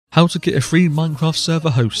How to get a free Minecraft server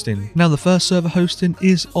hosting. Now the first server hosting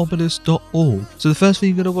is obelisk.org. So the first thing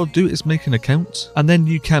you're going to want to do is make an account, and then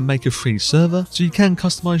you can make a free server. So you can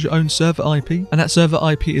customize your own server IP, and that server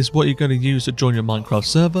IP is what you're going to use to join your Minecraft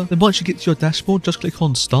server. Then once you get to your dashboard, just click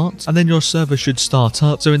on start, and then your server should start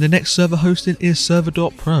up. So in the next server hosting is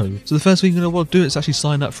server.pro. So the first thing you're going to want to do is actually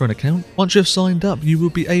sign up for an account. Once you've signed up, you will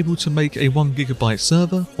be able to make a 1 GB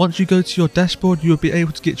server. Once you go to your dashboard, you will be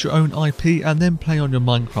able to get your own IP and then play on your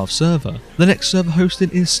Minecraft server. The next server hosting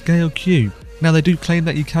is ScaleCube. Now they do claim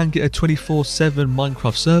that you can get a 24/7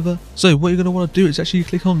 Minecraft server. So what you're going to want to do is actually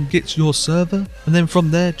click on get your server, and then from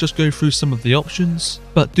there just go through some of the options.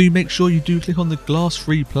 But do make sure you do click on the glass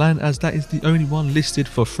free plan, as that is the only one listed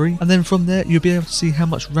for free. And then from there you'll be able to see how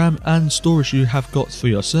much RAM and storage you have got for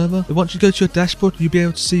your server. But once you go to your dashboard, you'll be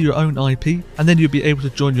able to see your own IP, and then you'll be able to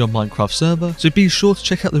join your Minecraft server. So be sure to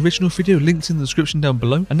check out the original video, links in the description down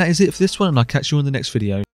below. And that is it for this one, and I'll catch you in the next video.